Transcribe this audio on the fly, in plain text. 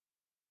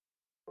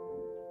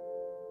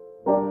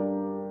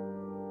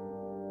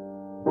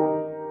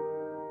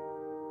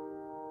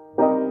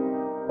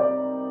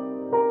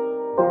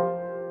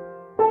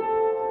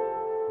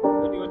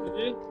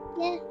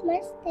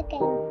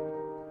again.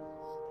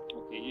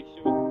 Okay, you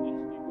should go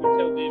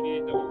tell Davey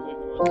that we're playing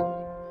the monster.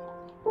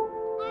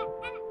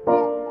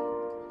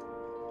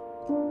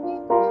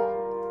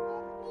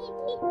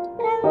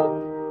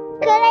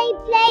 Could I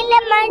play the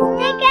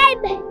monster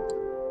game?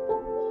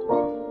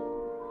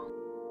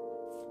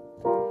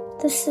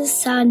 This is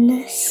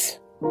sadness.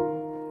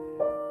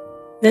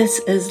 This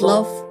is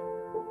love.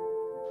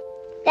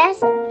 This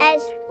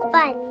is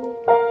fun.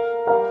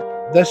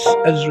 This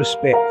is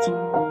respect.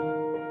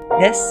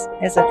 This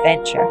is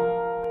adventure.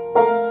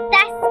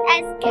 This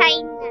is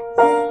kindness.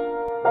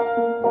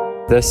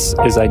 This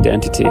is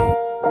identity.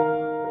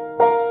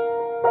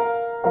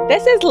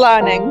 This is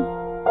learning.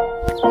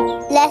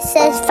 This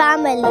is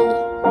family.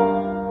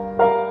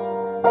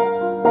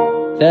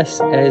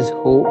 This is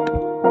hope.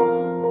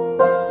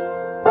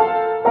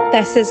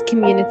 This is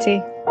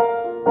community.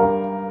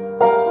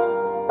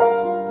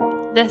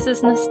 This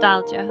is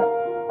nostalgia.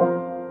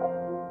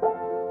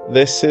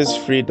 This is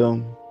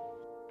freedom.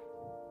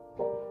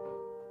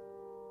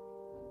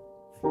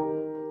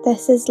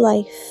 This is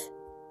life.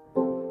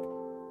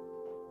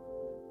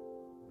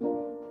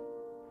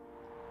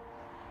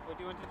 What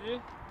do you want to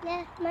do?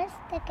 The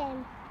monster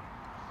game.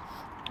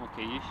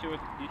 Okay, you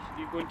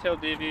go and tell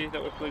Davey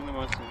that we're playing the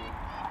monster game.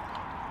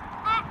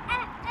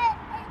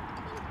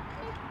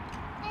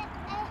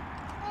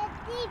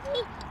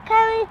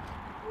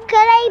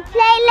 Could I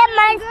play the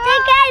monster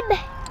game?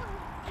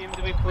 What game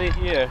do we play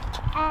here?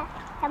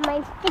 The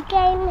monster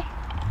game.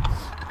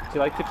 Do you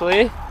like to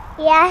play?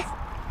 Yes.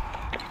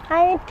 I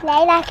want to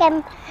play that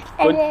game.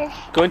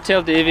 Go and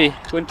tell Davey.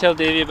 Go and tell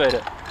Davey about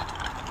it.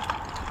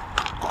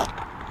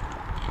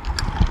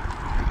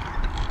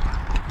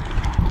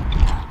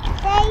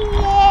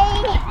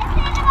 Yay! It's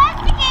the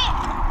monster game!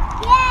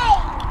 Yay!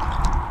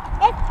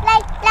 It's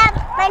like that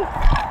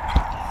monster.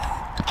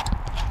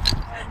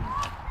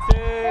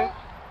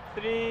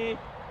 2, 3,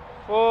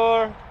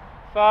 4,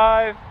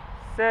 5,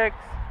 6,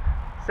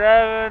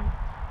 7,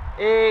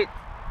 8,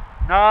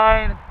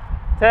 9,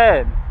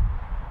 10.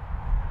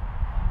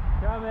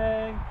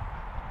 Coming.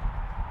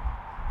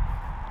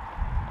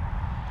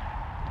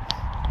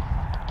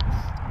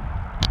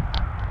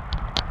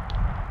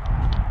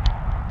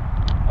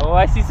 Oh,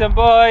 I see some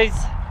boys.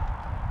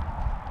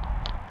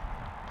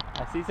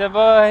 I see some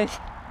boys.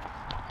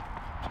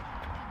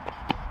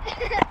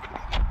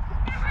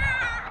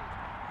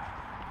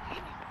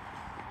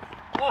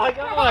 Oh, I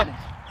got one.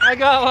 I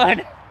got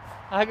one.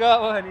 I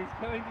got one. He's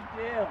going to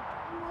jail.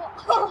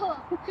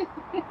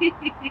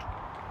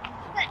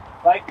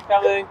 Bike's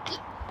coming.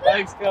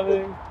 Bike's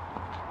coming. 1,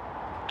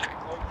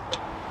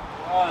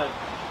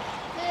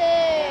 2,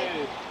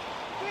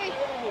 3.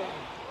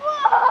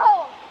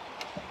 Whoa!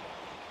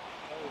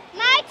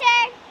 My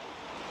turn.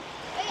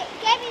 Wait,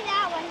 give me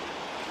that one.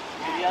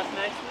 Maybe that's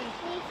nicely.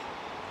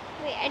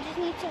 Wait, I just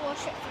need to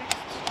wash it first.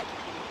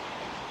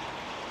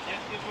 Yeah,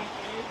 good one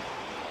for you.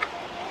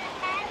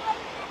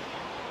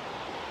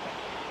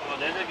 Oh,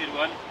 there's a good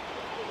one.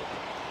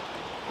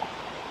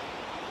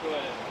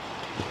 Good.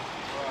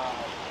 Wow.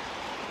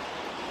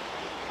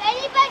 If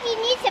anybody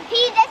needs a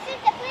pee, this is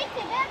the place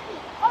to do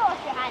pee. Oh,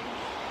 wash your hands.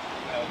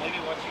 Well, maybe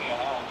watching your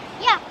hands.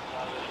 Yeah.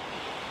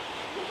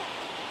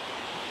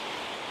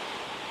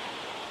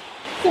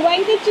 So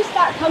when did you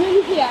start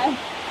coming here?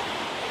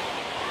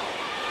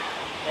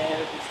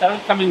 It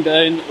started coming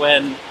down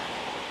when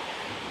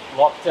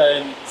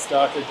lockdown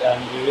started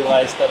and we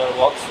realised that our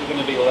walks were going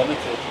to be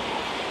limited.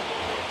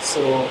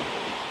 So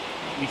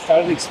we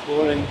started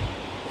exploring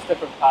these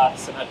different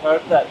paths, and I'd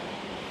heard that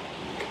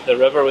the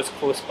river was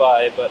close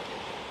by, but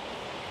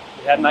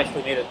we hadn't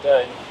actually made it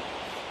down.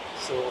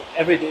 So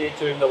every day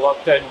during the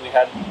lockdown we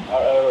had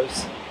our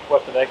hours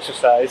worth of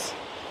exercise.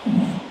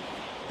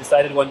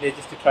 Decided one day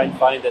just to try and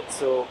find it.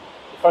 So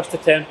the first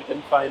attempt we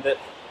didn't find it,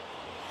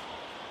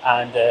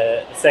 and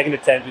the second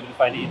attempt we didn't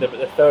find it either, but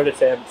the third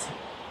attempt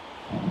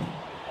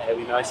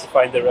we managed to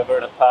find the river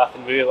and a path,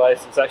 and we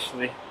realised it was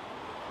actually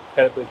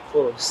incredibly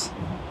close,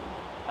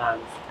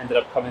 and ended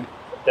up coming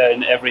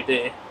down every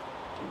day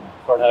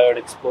for an hour,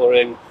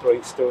 exploring,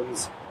 throwing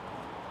stones,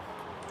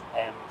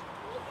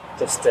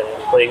 just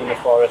playing in the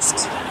forest,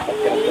 that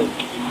kind of thing.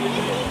 Put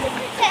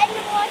it in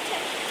the water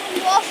and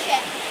wash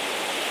it.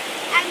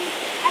 And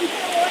put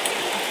the water in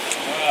it.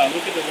 Wow,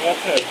 look at the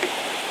water.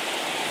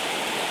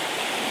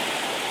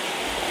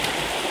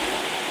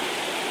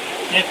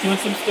 Yeah, do you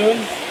want some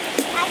stones?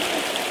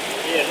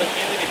 Yeah, look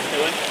at the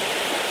stone.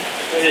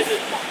 Where is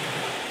it?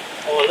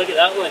 Oh, look at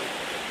that one.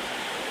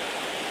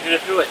 You're going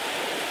to throw it.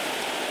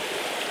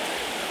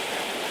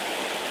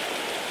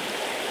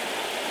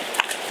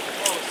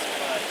 Oh,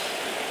 splash.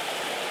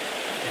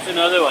 There's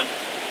another one.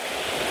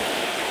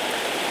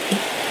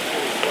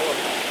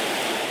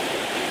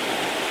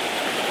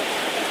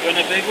 You want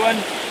a big one?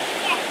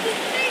 Oh,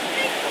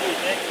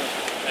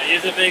 excellent. Now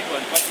here's a big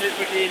one. Watch it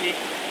for Davey.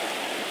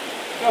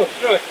 Go,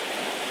 throw it.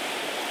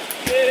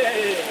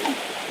 Yay!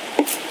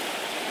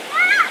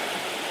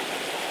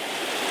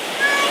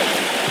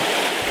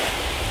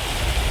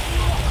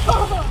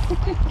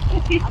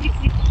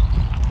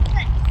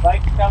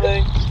 Bike's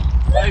coming.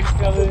 Bike's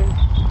coming.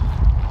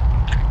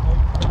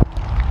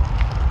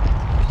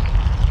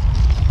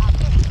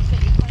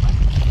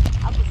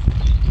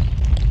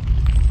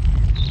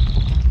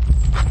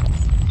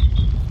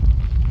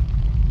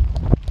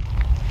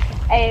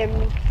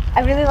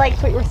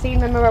 liked what you were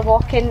saying when we were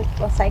walking,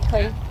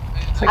 cycling,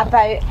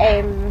 about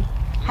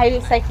how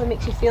cycling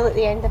makes you feel at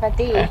the end of a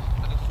day.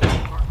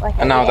 Like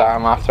And now that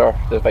I'm after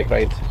the bike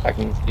ride, I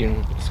can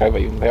even describe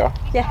it even better.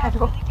 Yeah, I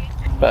know.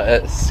 But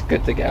it's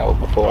good to get out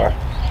before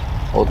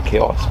all the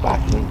chaos back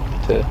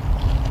into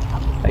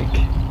like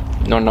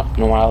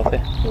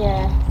normality.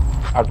 Yeah.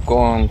 I'd go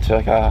on to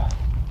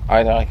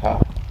either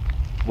a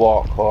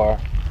walk or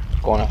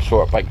go on a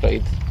short bike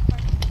ride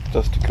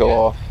just to cool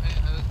off,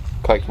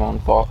 collect my own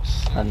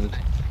thoughts, and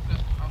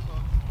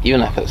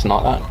even if it's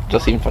not that,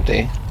 just even for a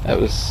day, it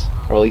was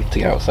a relief to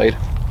get outside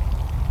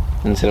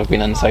instead of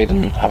being inside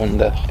and having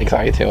the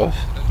anxiety of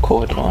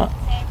COVID and all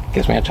that. It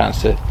gives me a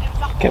chance to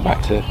get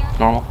back to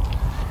normal.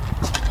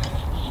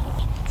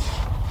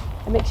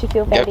 It makes you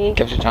feel very...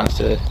 Gives you a chance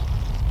to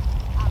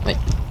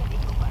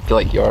feel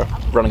like you're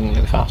running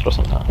really fast or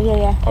something like that.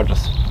 Yeah. Or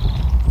just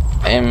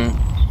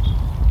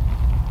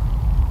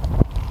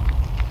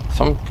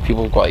some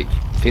people have got like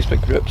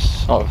Facebook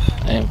groups of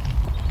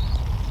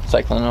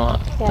cycling and all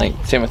that. Yeah.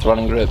 Like same with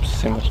running groups,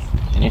 same with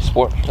any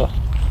sport stuff.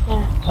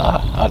 Yeah.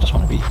 I just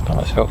want to be by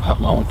myself, have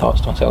my own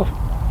thoughts to myself.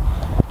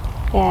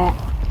 Yeah.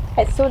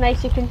 It's so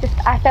nice, you can just...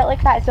 I felt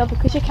like that as well,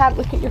 because you can't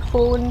look at your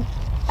phone,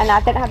 and I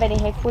didn't have any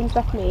headphones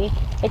with me.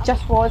 It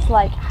just was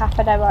like half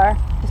an hour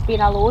just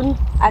being alone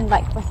and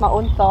like with my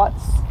own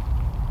thoughts.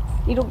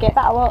 You don't get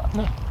that a lot.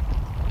 No.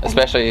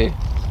 Especially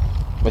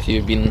with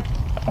you being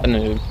a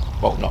new,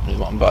 well, not new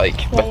mum, but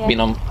like with being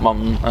a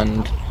mum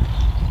and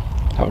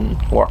having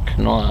work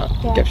and all that,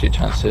 it gives you a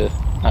chance to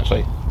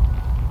actually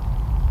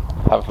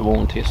have a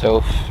moment to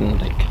yourself and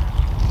like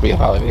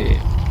reevaluate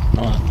and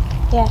all that.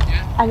 Yeah,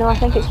 I know, I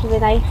think it's really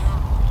nice.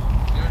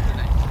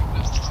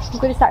 I'm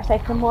going to start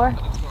cycling more.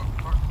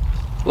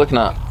 Looking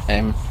at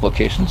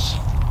locations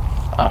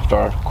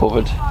after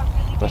COVID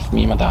with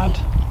me and my dad,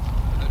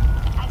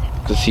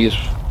 because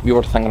we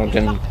were thinking of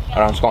doing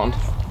around Scotland,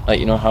 like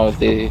you know how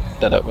they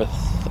did it with.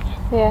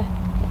 Yeah.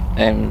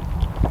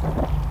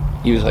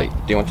 He was like,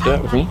 "Do you want to do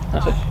it with me?" I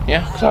said,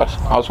 "Yeah," because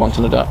I was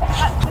wanting to do it. I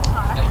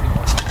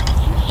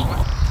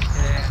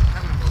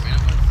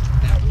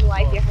have no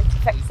idea how to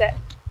fix it.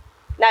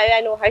 Now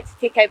I know how to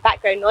take out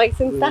background noise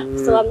and stuff,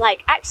 so I'm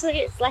like, actually,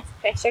 it's less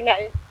pressure now.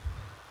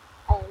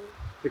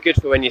 They're good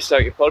for when you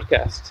start your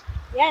podcast.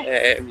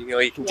 Yes. You know,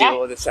 you can do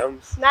all the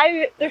sounds. Now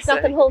there's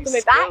nothing holding me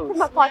back from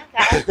my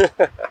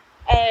podcast.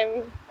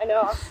 I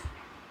know.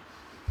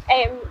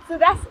 So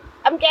this,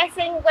 I'm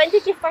guessing, when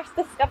did you first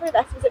discover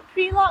this? Was it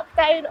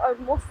pre-lockdown or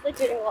mostly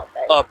during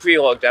lockdown? Oh,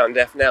 pre-lockdown,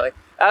 definitely.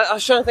 I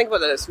was trying to think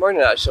about that this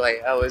morning,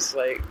 actually. I was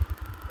like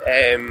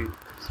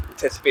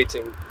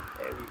anticipating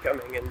you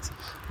coming, and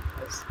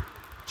I was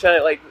trying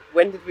to, like,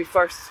 when did we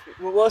first...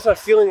 What was my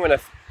feeling when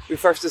we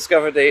first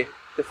discovered the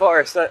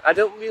forest? I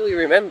don't really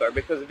remember,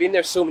 because we've been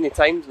there so many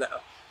times now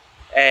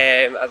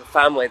as a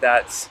family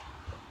that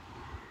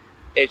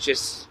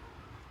it's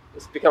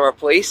become our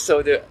place. So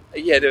I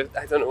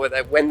don't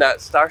know when that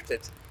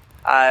started.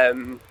 I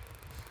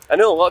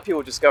know a lot of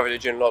people discovered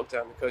it during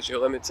lockdown because you're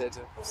limited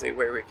to say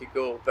where we could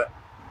go, but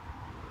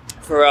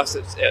for us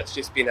it's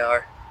just been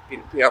our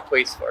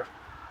place for.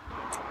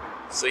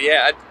 So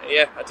I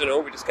don't know,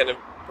 we just kind of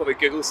probably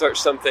Google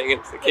searched something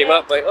and it came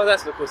up like, oh,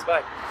 that's no close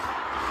by.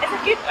 It's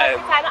a good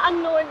kind of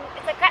unknown,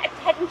 it's like a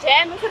hidden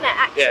gem, isn't it,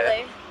 actually? Yeah,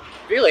 it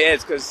really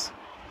is, because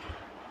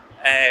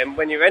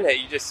when you're in it,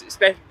 you just,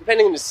 especially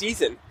depending on the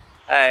season,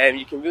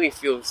 you can really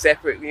feel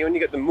separate. You only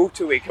got the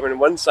motorway coming on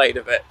one side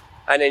of it,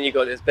 and then you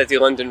got this busy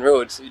London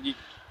road, so you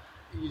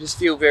just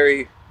feel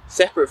very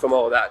separate from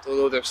all that,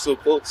 although they're so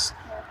close.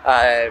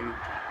 And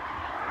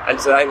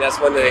so I think that's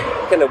one of the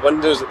kind of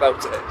wonders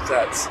about it, is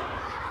that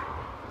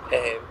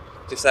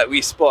just that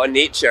wee spot of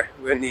nature.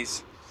 We're in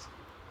these,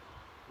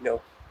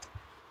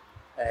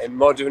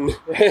 modern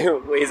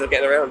ways of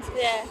getting around.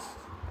 Yeah.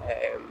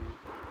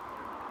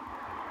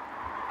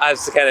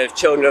 As the kind of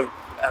children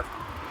have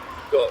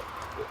got,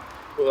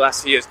 the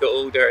last few years got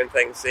older and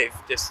things, they've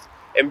just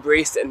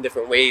embraced it in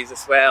different ways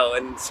as well.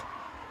 And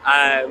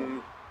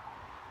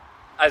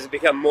as they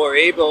become more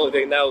able,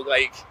 they now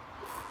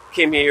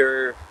came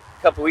here a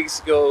couple of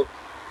weeks ago.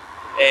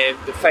 They're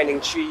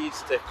finding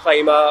trees to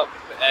climb up.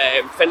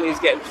 Finley's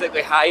getting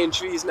particularly high in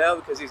trees now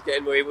because he's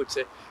getting more able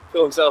to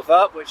pull himself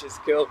up, which is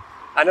cool.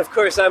 And of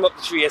course I'm up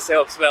the tree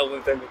yourself as well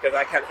with them because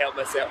I can't help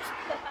myself.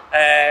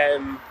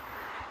 And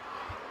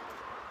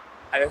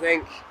I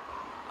think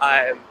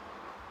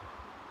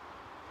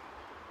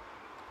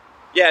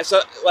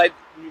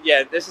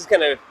this is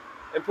kind of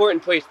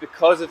important place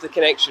because of the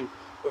connection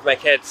with my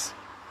kids,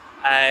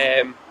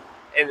 and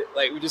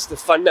just the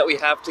fun that we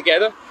have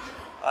together,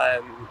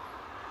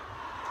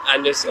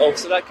 and there's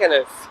also that kind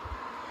of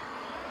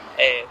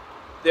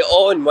the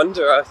awe and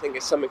wonder. I think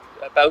is something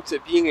about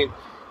it,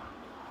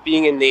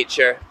 being in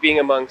nature, being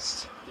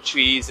amongst the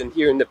trees and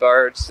hearing the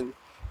birds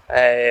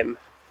and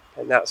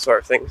that sort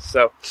of thing.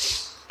 So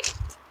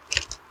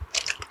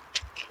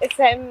it's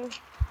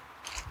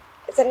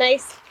a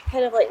nice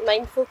kind of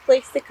mindful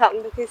place to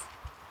come, because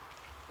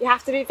you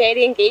have to be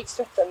very engaged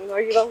with them or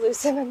you will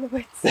lose them in the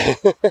woods.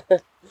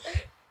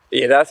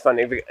 Yeah, that's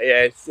funny.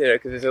 Yeah, it's, you know,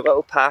 because there's a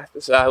little path.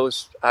 So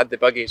I had the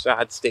buggy, so I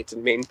had to stay to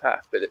the main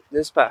path. But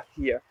this path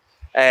here,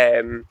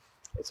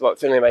 it's what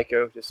Finlay and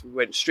Michael just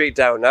went straight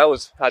down. I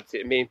had to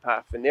take the main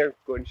path, and they're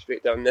going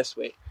straight down this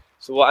way.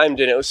 So what I'm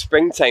doing, it was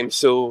springtime,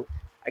 so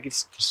I could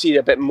see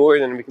a bit more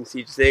than we can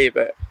see today.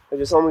 But I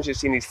just almost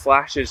just seeing these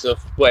flashes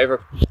of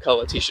whatever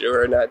colour t-shirt they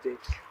were in that day.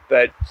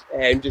 But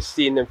just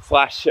seeing them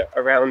flash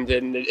around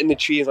in the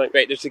trees, like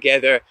right, they're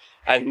together.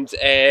 And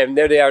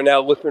there they are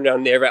now, looking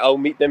around there. Right, I'll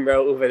meet them right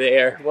over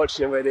there,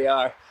 watching them where they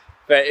are.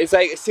 But it's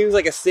like, it seems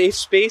like a safe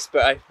space,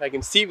 but I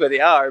can see where they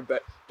are.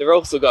 But they've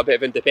also got a bit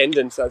of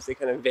independence as they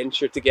kind of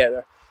venture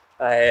together.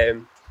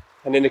 And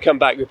then they come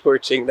back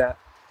reporting that,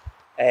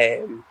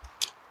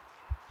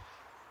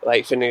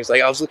 like Finlay was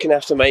like, I was looking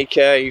after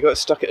Micah, you got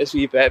stuck at this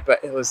wee bit,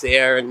 but it was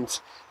there, and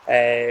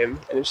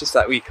it's just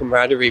that wee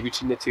camaraderie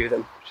between the two of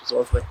them, which is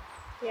lovely.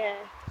 Yeah.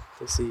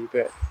 To see.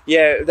 But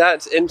yeah,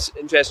 that's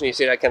interesting you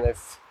say that kind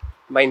of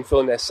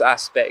mindfulness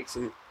aspect,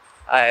 and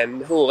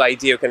the whole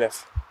idea of kind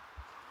of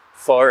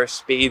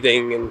forest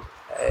bathing, and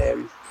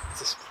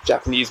it's a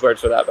Japanese word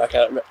for that, but I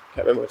can't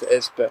remember what it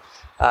is. But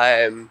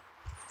yeah,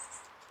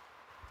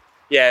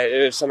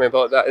 there's something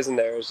about that, isn't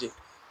there? As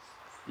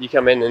you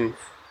come in and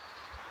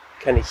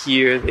kind of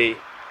see the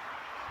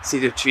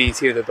trees,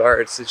 hear the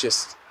birds. It's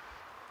just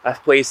a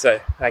place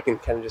that I can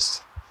kind of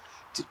just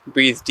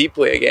breathe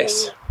deeply, I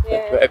guess,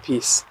 at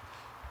peace.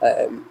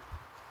 Have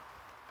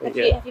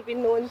you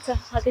been known to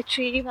hug a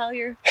tree while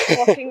you're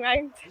walking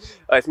around?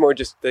 It's more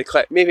just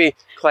maybe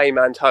climb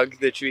and hug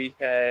the tree.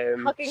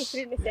 Hugging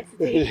through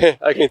necessity. Yeah,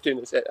 hugging through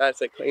necessity. That's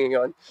like clinging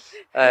on.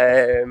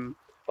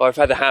 Or I've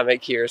had a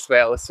hammock here as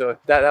well, so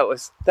that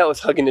was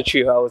hugging the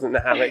tree while I was in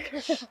the hammock.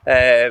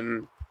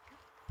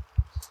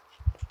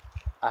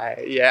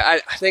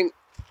 I think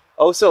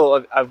also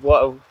what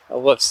I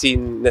love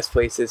seeing this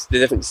place is the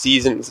different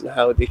seasons and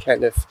how they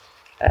kind of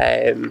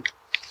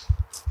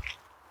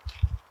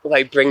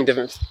like bring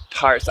different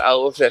parts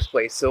out of this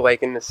place. So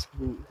like in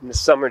the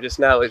summer just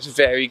now, it's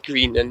very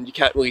green and you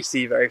can't really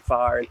see very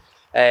far,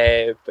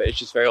 but it's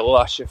just very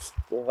lush of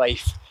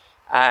life.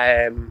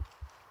 And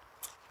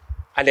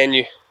then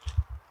you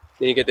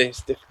get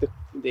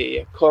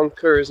the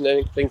conkers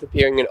and things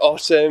appearing in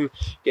autumn. You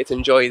get to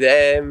enjoy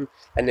them,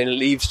 and then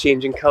leaves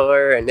changing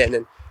colour, and then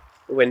in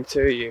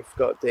winter you've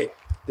got the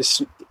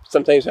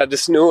sometimes had the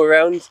snow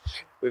around.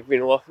 We've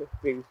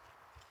been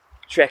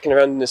trekking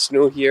around in the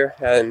snow here,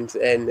 and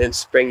in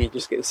spring you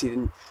just get to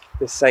see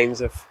the signs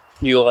of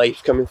new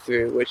life coming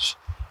through, which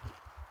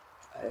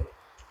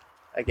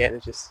again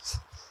it just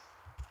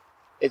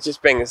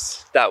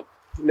brings that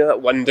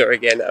that wonder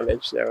again that I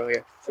mentioned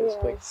earlier to this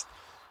place.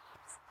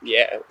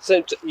 Yeah,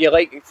 so you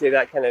like to say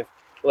that kind of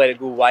let it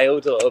go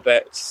wild a little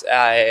bit,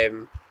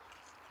 and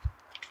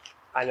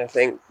I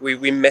think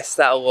we miss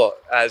that a lot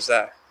as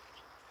a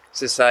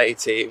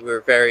society.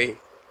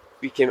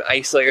 We can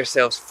isolate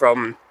ourselves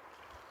from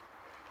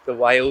the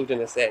wild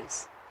in a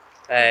sense,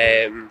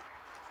 and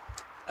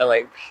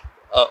like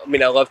I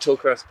love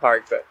Tollcross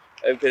Park, but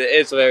it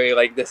is very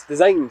like this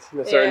designed in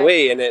a certain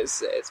way, and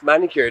it's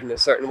manicured in a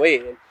certain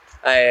way,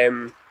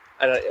 and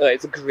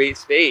it's a great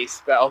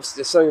space. But also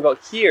there's something about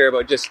here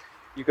about just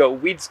you've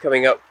got weeds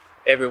coming up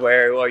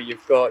everywhere, or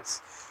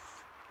it's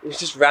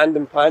just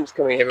random plants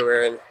coming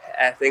everywhere, and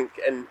I think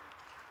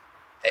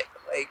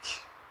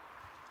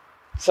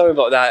something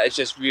about that is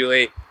just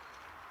really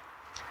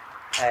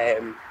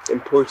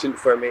important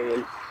for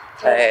me,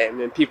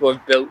 and people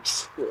have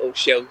built little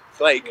shelves,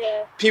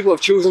 people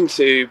have chosen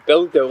to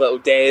build their little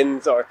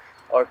dens or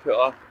put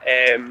up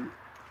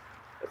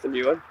what's a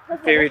new one?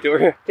 Fairy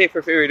door,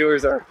 paper fairy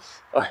doors or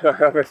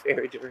other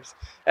fairy doors.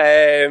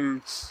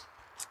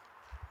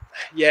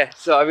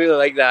 So I really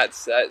like that.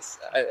 So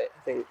I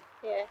think.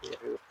 Yeah.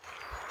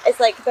 It's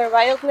like their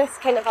wildness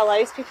kind of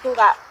allows people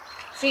that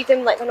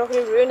freedom, like they're not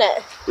going to ruin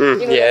it. They're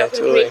not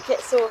going to break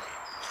it, so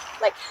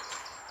like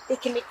they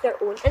can make their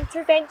own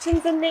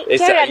interventions in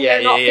nature, and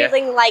they're not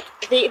feeling like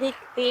they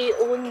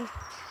own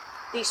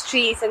these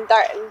trees and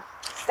dirt and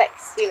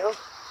sticks, Yeah,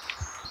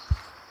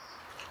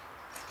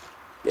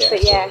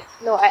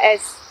 but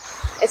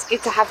it's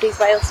good to have these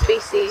wild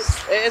spaces.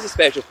 It is a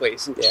special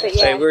place,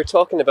 we were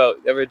talking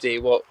about the other day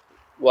what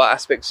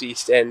aspects of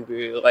East End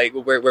we really like,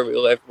 where we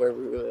live, where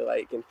we really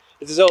like, and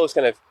this is always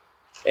kind of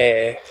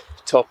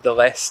top of the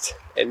list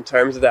in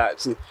terms of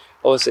that. And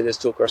obviously there's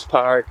Tollcross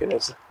Park, and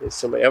there's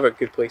so many other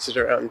good places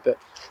around, but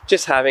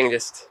just having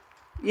just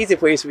easy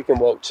place we can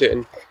walk to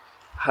and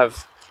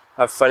have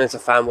fun as a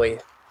family,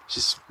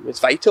 it's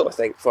vital, I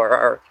think, for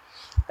our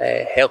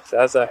health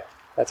as a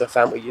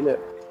family unit.